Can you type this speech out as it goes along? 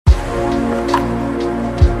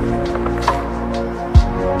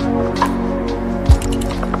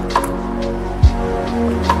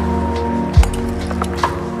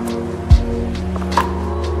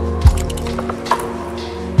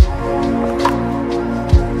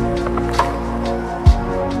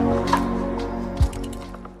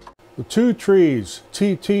Two Trees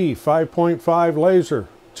TT 5.5 laser,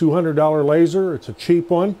 $200 laser. It's a cheap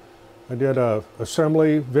one. I did a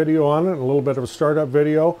assembly video on it and a little bit of a startup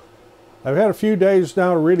video. I've had a few days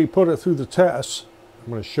now to really put it through the tests.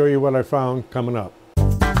 I'm going to show you what I found coming up.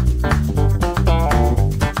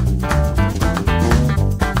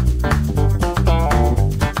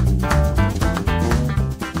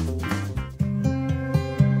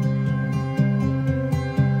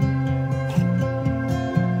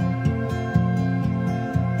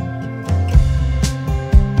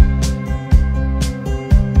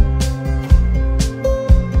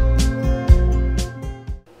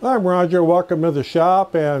 I'm Roger, welcome to the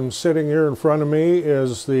shop, and sitting here in front of me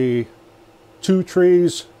is the Two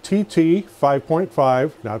Trees TT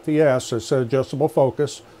 5.5, not the S, it's an adjustable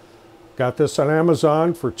focus. Got this on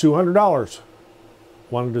Amazon for $200.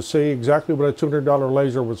 Wanted to see exactly what a $200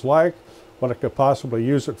 laser was like, what I could possibly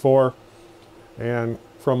use it for. And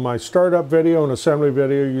from my startup video and assembly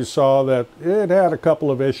video, you saw that it had a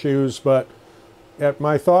couple of issues, but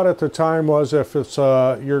my thought at the time was, if it's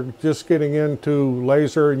you're just getting into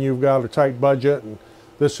laser and you've got a tight budget and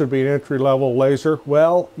this would be an entry-level laser,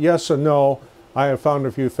 well, yes and no. I have found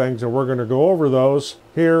a few things and we're going to go over those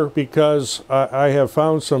here because I have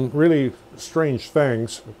found some really strange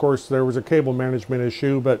things. Of course, there was a cable management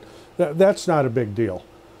issue, but that's not a big deal.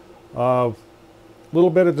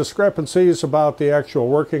 Little bit of discrepancies about the actual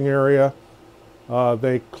working area.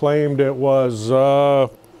 They claimed it was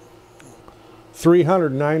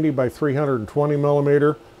 390 by 320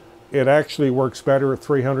 millimeter. It actually works better at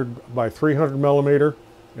 300 by 300 millimeter,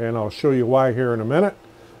 and I'll show you why here in a minute.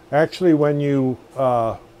 Actually, when you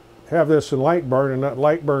have this in Lightburn and let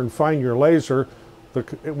Lightburn find your laser,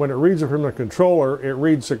 when it reads it from the controller, it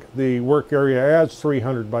reads the work area as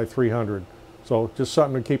 300 by 300. So just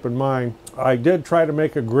something to keep in mind. I did try to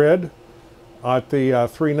make a grid at the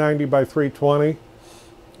 390 by 320,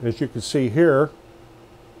 as you can see here.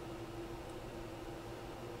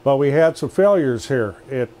 But we had some failures here.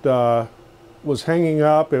 It was hanging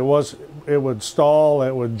up, it would stall,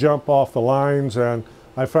 it would jump off the lines, and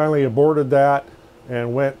I finally aborted that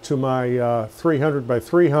and went to my 300 by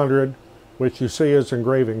 300, which you see is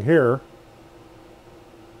engraving here.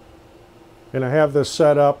 And I have this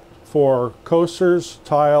set up for coasters,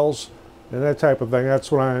 tiles, and that type of thing.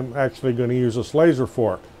 That's what I'm actually going to use this laser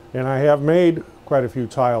for. And I have made quite a few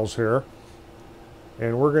tiles here.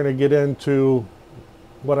 And we're going to get into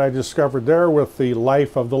what I discovered there with the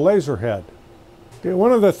life of the laser head. Okay,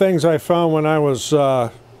 one of the things I found when I was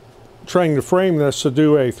trying to frame this to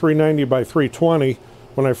do a 390 by 320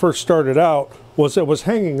 when I first started out was it was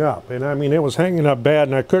hanging up. And I mean, it was hanging up bad,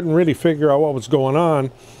 and I couldn't really figure out what was going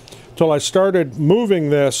on until I started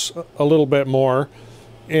moving this a little bit more,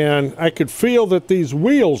 and I could feel that these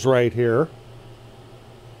wheels right here,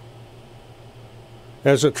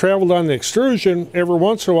 as it traveled on the extrusion, every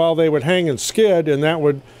once in a while they would hang and skid, and that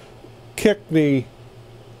would kick the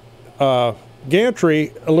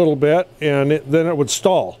gantry a little bit, and then it would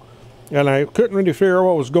stall. And I couldn't really figure out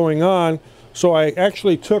what was going on, so I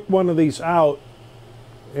actually took one of these out,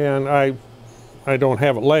 and I don't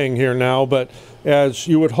have it laying here now, but as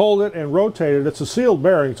you would hold it and rotate it, it's a sealed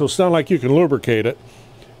bearing, so it's not like you can lubricate it.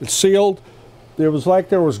 It's sealed. It was like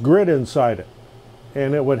there was grit inside it,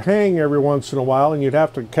 and it would hang every once in a while, and you'd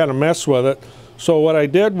have to kind of mess with it. So what I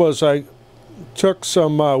did was I took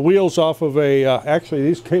some wheels off of actually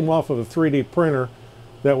these came off of a 3D printer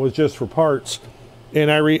that was just for parts, and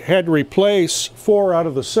I had to replace 4 out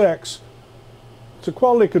of the 6. It's a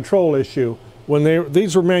quality control issue. When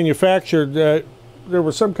these were manufactured, there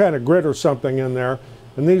was some kind of grit or something in there,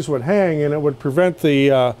 and these would hang, and it would prevent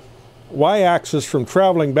the Y-axis from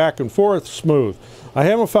traveling back and forth smooth. I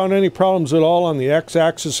haven't found any problems at all on the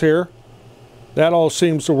X-axis here. That all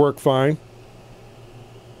seems to work fine.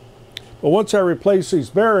 But once I replaced these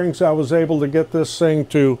bearings, I was able to get this thing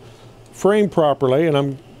to frame properly, and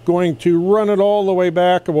I'm going to run it all the way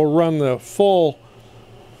back, and we'll run the full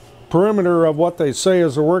perimeter of what they say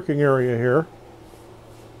is a working area here.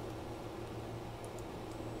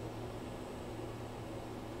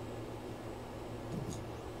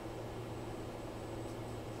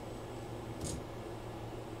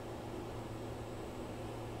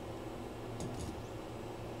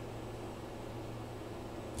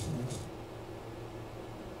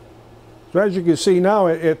 So as you can see now,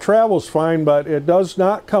 it travels fine, but it does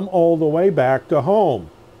not come all the way back to home.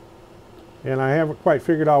 And I haven't quite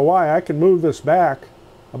figured out why. I can move this back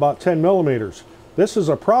about 10 millimeters. This is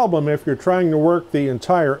a problem if you're trying to work the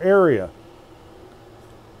entire area.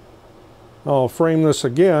 I'll frame this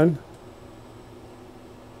again.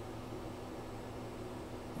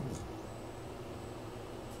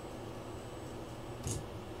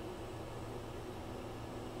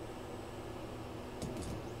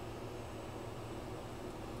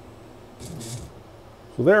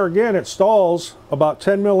 So there again, it stalls about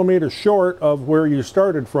 10 millimeters short of where you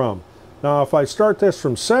started from. Now if I start this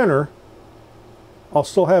from center, I'll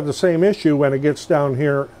still have the same issue when it gets down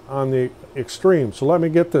here on the extreme. So let me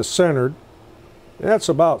get this centered. That's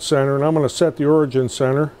about center, and I'm going to set the origin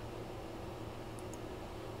center.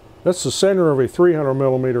 That's the center of a 300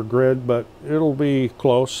 millimeter grid, but it'll be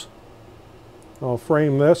close. I'll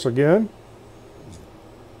frame this again.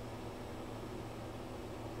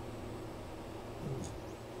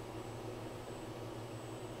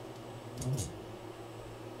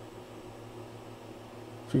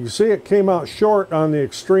 So you see it came out short on the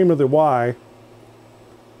extreme of the Y.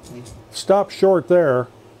 Stop short there.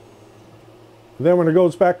 And then when it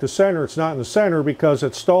goes back to center, it's not in the center because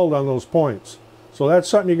it's stalled on those points. So that's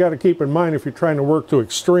something you got to keep in mind if you're trying to work to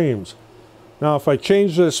extremes. Now if I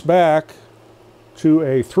change this back to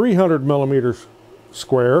a 300 millimeter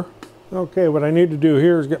square, okay, what I need to do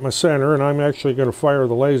here is get my center, and I'm actually going to fire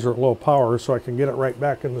the laser at low power so I can get it right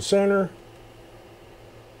back in the center.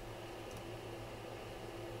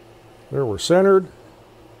 There, we're centered.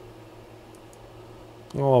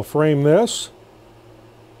 I'll frame this.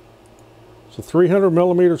 It's a 300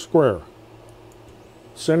 millimeter square.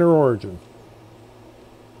 Center origin.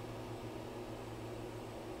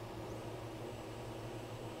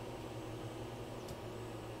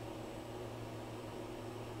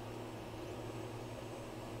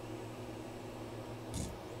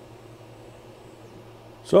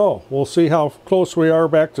 So we'll see how close we are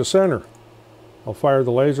back to center. I'll fire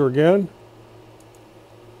the laser again,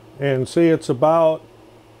 and see it's about,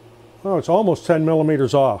 oh, it's almost 10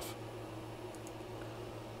 millimeters off.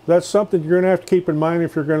 That's something you're going to have to keep in mind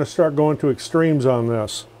if you're going to start going to extremes on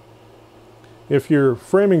this. If you're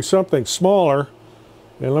framing something smaller,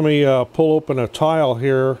 and let me pull open a tile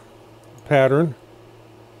here, pattern,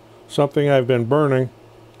 something I've been burning.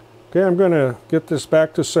 Okay, I'm going to get this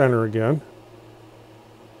back to center again.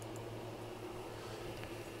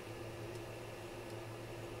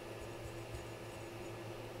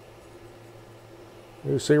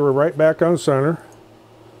 You see we're right back on center.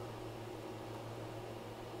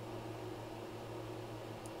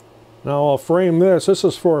 Now I'll frame this. This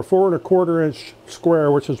is for a 4 1/4 inch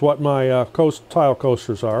square, which is what my tile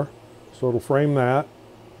coasters are. So it'll frame that.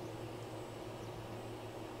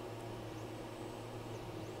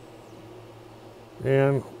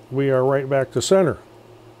 And we are right back to center.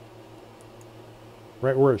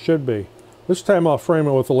 Right where it should be. This time I'll frame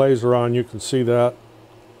it with the laser on. You can see that.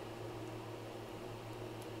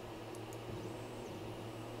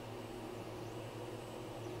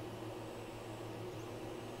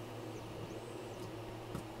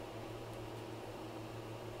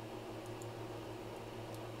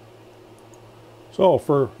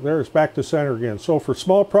 So there's back to center again. So for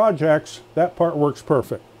small projects, that part works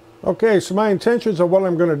perfect. Okay, so my intentions of what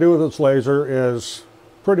I'm going to do with this laser is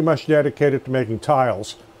pretty much dedicated to making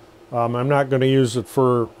tiles. I'm not going to use it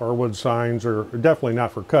for our wood signs, or definitely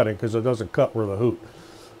not for cutting, because it doesn't cut worth a hoot.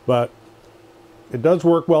 But it does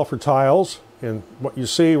work well for tiles, and what you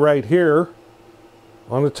see right here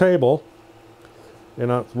on the table,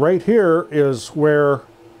 and right here is where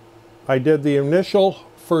I did the initial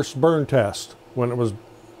first burn test when it was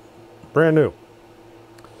brand new.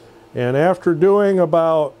 And after doing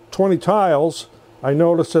about 20 tiles, I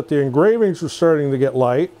noticed that the engravings were starting to get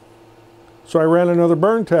light, so I ran another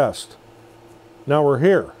burn test. Now we're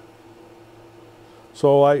here.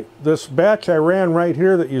 So this batch I ran right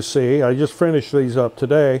here that you see, I just finished these up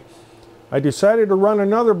today. I decided to run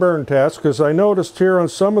another burn test because I noticed here on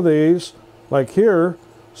some of these, like here,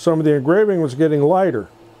 some of the engraving was getting lighter.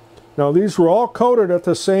 Now these were all coated at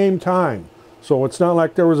the same time, so it's not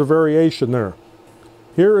like there was a variation there.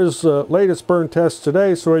 Here is the latest burn test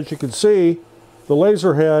today, so as you can see, the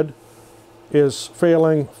laser head is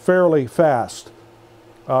failing fairly fast.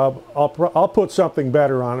 I'll put something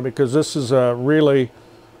better on it because this is a really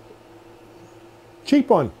cheap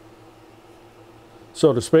one,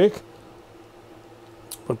 so to speak.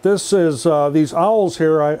 But this is these owls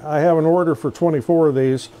here. I have an order for 24 of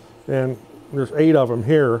these, and there's 8 of them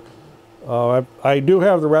here. I do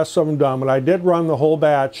have the rest of them done, but I did run the whole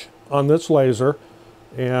batch on this laser,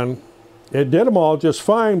 and it did them all just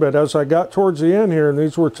fine. But as I got towards the end here, and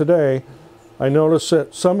these were today, I noticed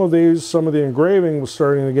that some of the engraving was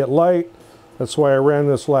starting to get light. That's why I ran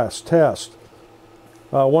this last test.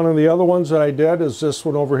 One of the other ones that I did is this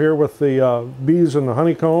one over here with the bees and the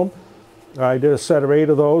honeycomb. I did a set of 8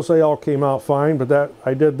 of those. They all came out fine, but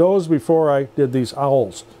I did those before I did these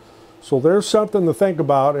owls. So there's something to think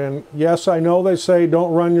about. And yes, I know they say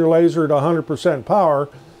don't run your laser at 100% power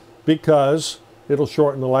because it'll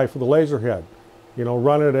shorten the life of the laser head. You know,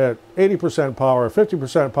 run it at 80% power,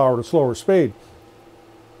 50% power to slower speed.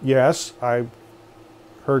 Yes, I've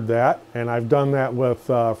heard that, and I've done that with,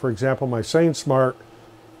 for example, my SainSmart.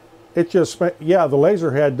 It just, yeah, the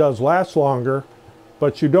laser head does last longer,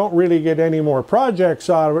 but you don't really get any more projects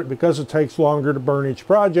out of it because it takes longer to burn each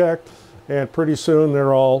project, and pretty soon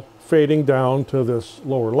they're all fading down to this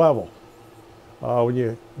lower level. When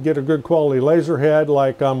you get a good quality laser head,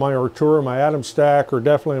 like on my Ortura, my Atom Stack, or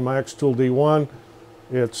definitely my Xtool D1,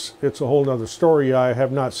 it's a whole other story. I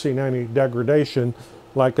have not seen any degradation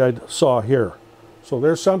like I saw here. So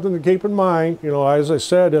there's something to keep in mind. You know, as I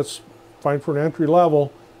said, it's fine for an entry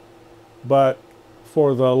level, but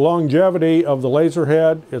for the longevity of the laser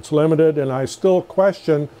head, it's limited, and I still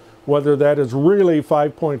question whether that is really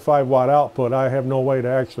 5.5 watt output. I have no way to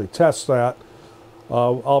actually test that.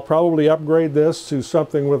 I'll probably upgrade this to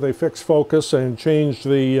something with a fixed focus and change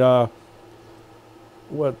the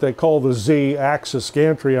what they call the Z-axis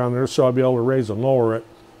gantry on there, so I'll be able to raise and lower it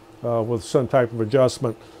with some type of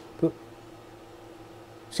adjustment. But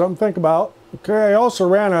something to think about. Okay, I also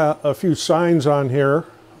ran a few signs on here.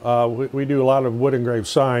 We do a lot of wood engraved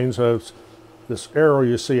signs. This arrow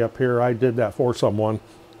you see up here, I did that for someone.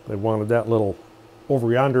 They wanted that little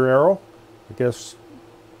over yonder arrow. I guess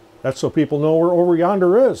that's so people know where over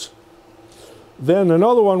yonder is. Then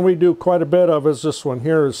another one we do quite a bit of is this one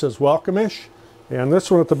here. It says Welcome-ish. And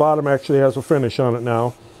this one at the bottom actually has a finish on it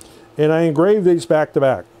now. And I engraved these back to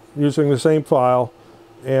back using the same file.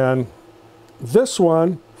 And this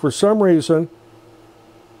one, for some reason,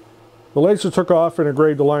 the laser took off and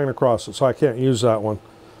engraved a line across it, so I can't use that one.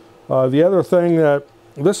 The other thing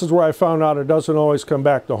this is where I found out it doesn't always come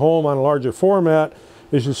back to home on a larger format,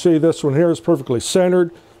 is you see this one here is perfectly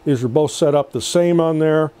centered. These are both set up the same on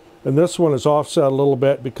there. And this one is offset a little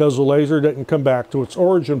bit because the laser didn't come back to its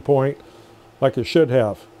origin point like it should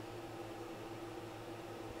have.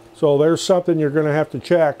 So there's something you're going to have to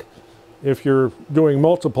check if you're doing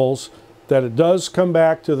multiples, that it does come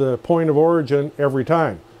back to the point of origin every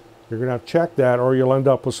time. You're going to have to check that, or you'll end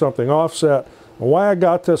up with something offset. And why I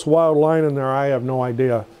got this wild line in there, I have no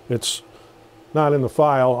idea. It's not in the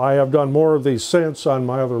file. I have done more of these since on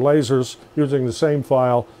my other lasers using the same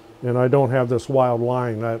file, and I don't have this wild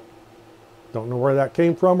line. I don't know where that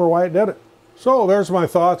came from or why it did it. So there's my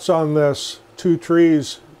thoughts on this Two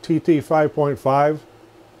Trees TT 5.5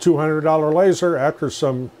 $200 laser after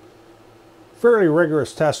some fairly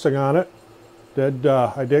rigorous testing on it.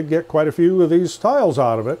 I did get quite a few of these tiles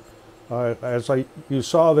out of it. As you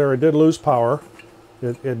saw there, it did lose power.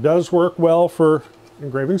 It does work well for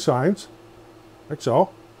engraving signs, like so.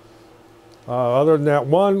 Other than that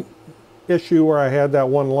one issue where I had that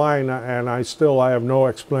one line, and I have no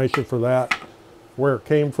explanation for that, where it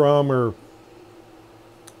came from, or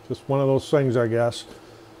just one of those things, I guess.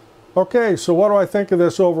 Okay, so what do I think of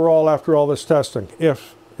this overall after all this testing?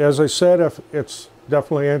 As I said, if it's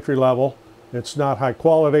definitely entry level, it's not high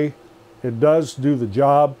quality, it does do the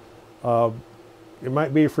job. It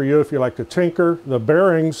might be for you if you like to tinker. The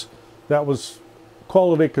bearings, that was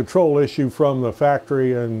quality control issue from the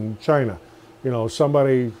factory in China. You know,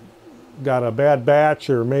 somebody got a bad batch,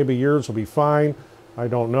 or maybe yours will be fine. I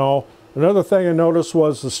don't know. Another thing I noticed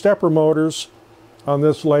was the stepper motors on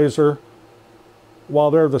this laser,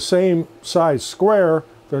 while they're the same size square,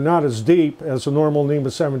 they're not as deep as the normal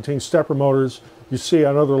NEMA 17 stepper motors you see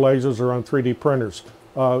on other lasers or on 3D printers.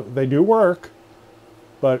 They do work,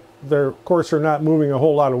 but of course they're not moving a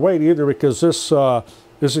whole lot of weight either, because this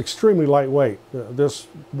is extremely lightweight. This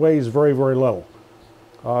weighs very, very little.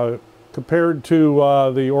 Compared to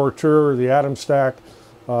the Ortura or the Atom Stack,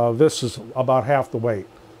 this is about half the weight.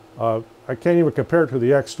 I can't even compare it to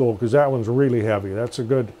the Xtool, because that one's really heavy. That's a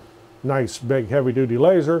good, nice, big, heavy-duty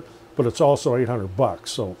laser, but it's also 800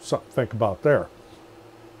 bucks, so something to think about there.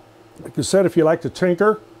 Like I said, if you like to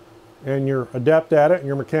tinker and you're adept at it and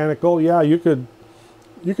you're mechanical, yeah, you could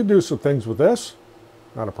do some things with this.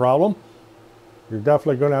 Not a problem. You're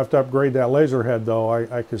definitely going to have to upgrade that laser head, though.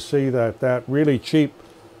 I could see that really cheap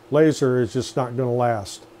laser is just not going to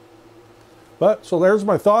last. But, so there's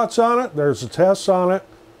my thoughts on it. There's the tests on it.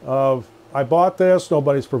 I bought this.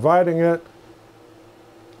 Nobody's providing it.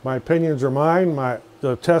 My opinions are mine.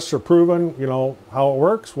 The tests are proven, you know, how it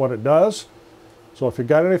works, what it does. So if you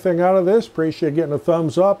got anything out of this, appreciate getting a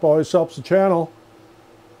thumbs up. Always helps the channel.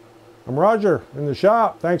 I'm Roger in the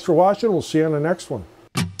shop. Thanks for watching. We'll see you in the next one.